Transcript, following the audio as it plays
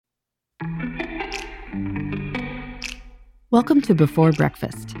Welcome to Before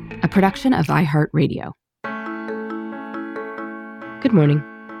Breakfast, a production of iHeartRadio. Good morning.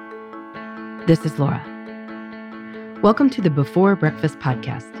 This is Laura. Welcome to the Before Breakfast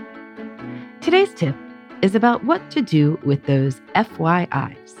podcast. Today's tip is about what to do with those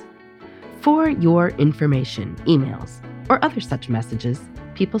FYIs, for your information emails or other such messages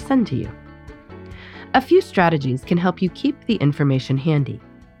people send to you. A few strategies can help you keep the information handy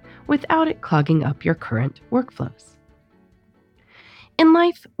without it clogging up your current workflows. In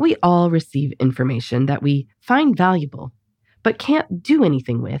life, we all receive information that we find valuable, but can't do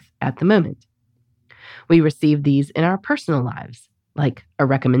anything with at the moment. We receive these in our personal lives, like a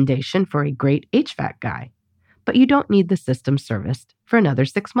recommendation for a great HVAC guy, but you don't need the system serviced for another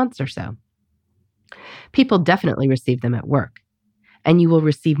 6 months or so. People definitely receive them at work, and you will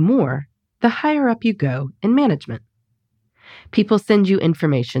receive more the higher up you go in management. People send you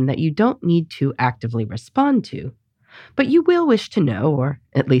information that you don't need to actively respond to, but you will wish to know, or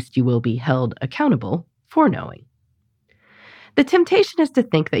at least you will be held accountable for knowing. The temptation is to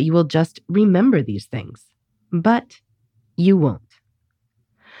think that you will just remember these things, but you won't.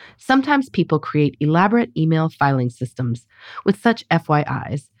 Sometimes people create elaborate email filing systems with such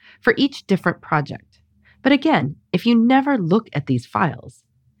FYIs for each different project. But again, if you never look at these files,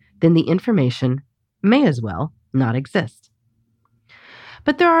 then the information may as well not exist.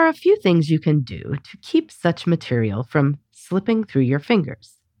 But there are a few things you can do to keep such material from slipping through your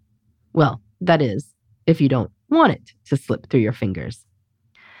fingers. Well, that is, if you don't want it to slip through your fingers.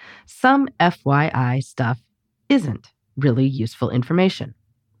 Some FYI stuff isn't really useful information.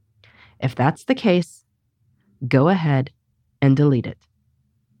 If that's the case, go ahead and delete it.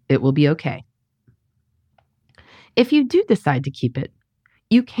 It will be okay. If you do decide to keep it,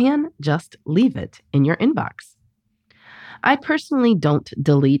 you can just leave it in your inbox. I personally don't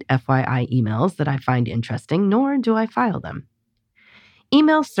delete FYI emails that I find interesting, nor do I file them.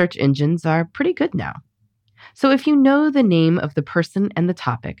 Email search engines are pretty good now. So if you know the name of the person and the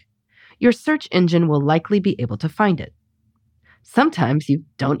topic, your search engine will likely be able to find it. Sometimes you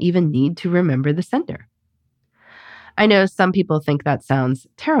don't even need to remember the sender. I know some people think that sounds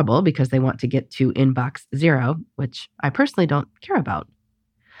terrible because they want to get to inbox 0, which I personally don't care about.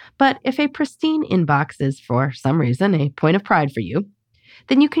 But if a pristine inbox is, for some reason, a point of pride for you,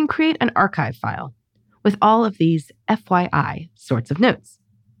 then you can create an archive file with all of these FYI sorts of notes.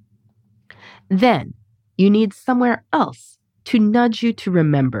 Then you need somewhere else to nudge you to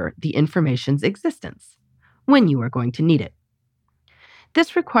remember the information's existence when you are going to need it.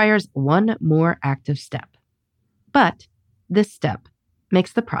 This requires one more active step, but this step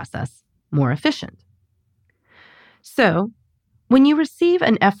makes the process more efficient. So, when you receive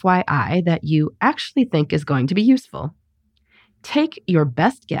an FYI that you actually think is going to be useful, take your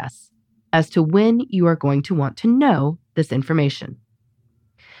best guess as to when you are going to want to know this information.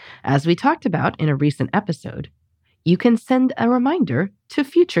 As we talked about in a recent episode, you can send a reminder to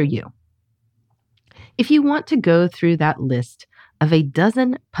future you. If you want to go through that list of a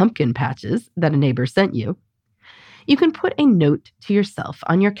dozen pumpkin patches that a neighbor sent you, you can put a note to yourself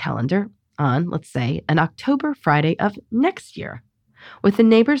on your calendar on, let's say, an October Friday of next year with the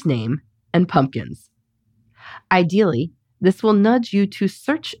neighbor's name and pumpkins. Ideally, this will nudge you to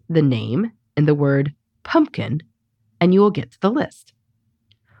search the name and the word pumpkin, and you will get to the list.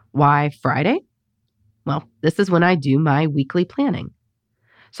 Why Friday? Well, this is when I do my weekly planning.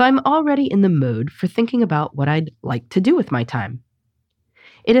 So I'm already in the mood for thinking about what I'd like to do with my time.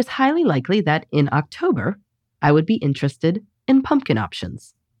 It is highly likely that in October, I would be interested in pumpkin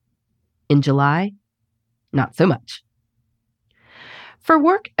options. In July, not so much. For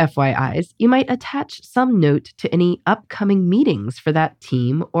work FYIs, you might attach some note to any upcoming meetings for that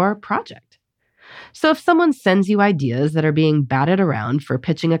team or project. So if someone sends you ideas that are being batted around for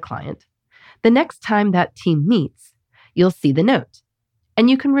pitching a client, the next time that team meets, you'll see the note, and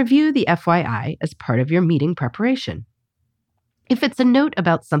you can review the FYI as part of your meeting preparation. If it's a note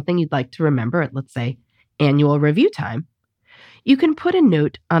about something you'd like to remember at, let's say, annual review time, you can put a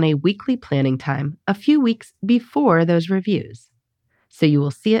note on a weekly planning time a few weeks before those reviews, so you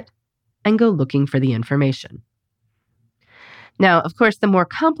will see it and go looking for the information. Now, of course, the more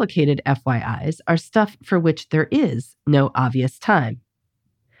complicated FYIs are stuff for which there is no obvious time.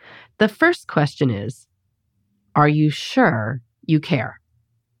 The first question is, are you sure you care?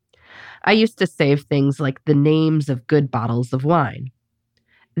 I used to save things like the names of good bottles of wine.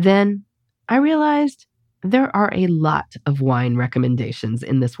 Then I realized there are a lot of wine recommendations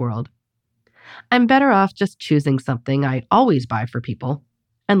in this world. I'm better off just choosing something I always buy for people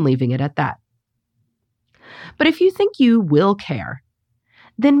and leaving it at that. But if you think you will care,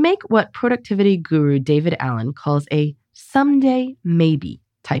 then make what productivity guru David Allen calls a someday maybe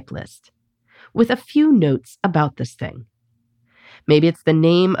type list with a few notes about this thing. Maybe it's the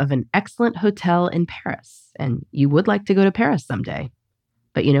name of an excellent hotel in Paris, and you would like to go to Paris someday.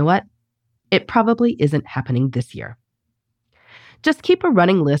 But you know what? It probably isn't happening this year. Just keep a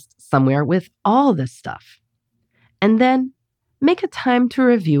running list somewhere with all this stuff, and then make a time to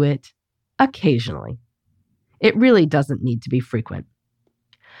review it occasionally. It really doesn't need to be frequent.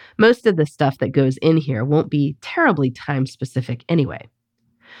 Most of the stuff that goes in here won't be terribly time-specific anyway,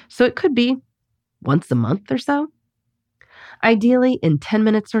 so it could be once a month or so. Ideally, in 10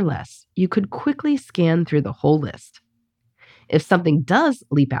 minutes or less, you could quickly scan through the whole list. If something does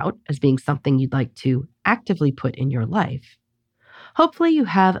leap out as being something you'd like to actively put in your life, hopefully you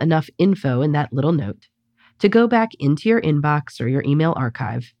have enough info in that little note to go back into your inbox or your email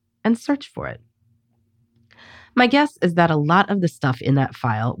archive and search for it. My guess is that a lot of the stuff in that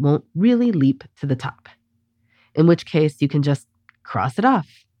file won't really leap to the top, in which case you can just cross it off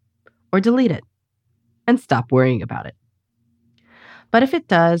or delete it and stop worrying about it. But if it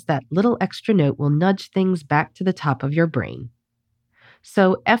does, that little extra note will nudge things back to the top of your brain.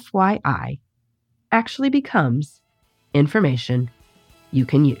 So FYI actually becomes information you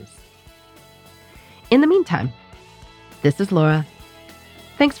can use. In the meantime, this is Laura.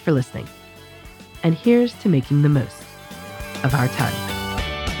 Thanks for listening. And here's to making the most of our time.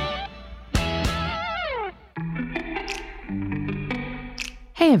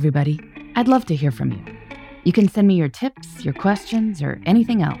 Hey, everybody. I'd love to hear from you. You can send me your tips, your questions, or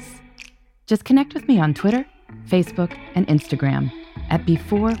anything else. Just connect with me on Twitter, Facebook, and Instagram at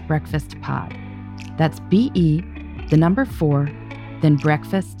Before Breakfast Pod. That's BE, the number 4, then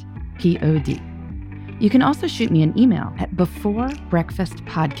breakfast, POD. You can also shoot me an email at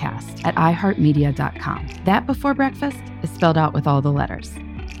beforebreakfastpodcast@iheartmedia.com. That Before Breakfast is spelled out with all the letters.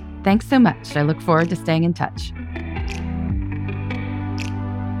 Thanks so much. I look forward to staying in touch.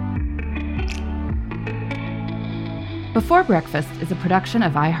 Before Breakfast is a production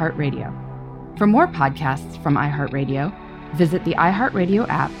of iHeartRadio. For more podcasts from iHeartRadio, visit the iHeartRadio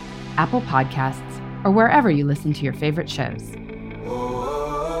app, Apple Podcasts, or wherever you listen to your favorite shows.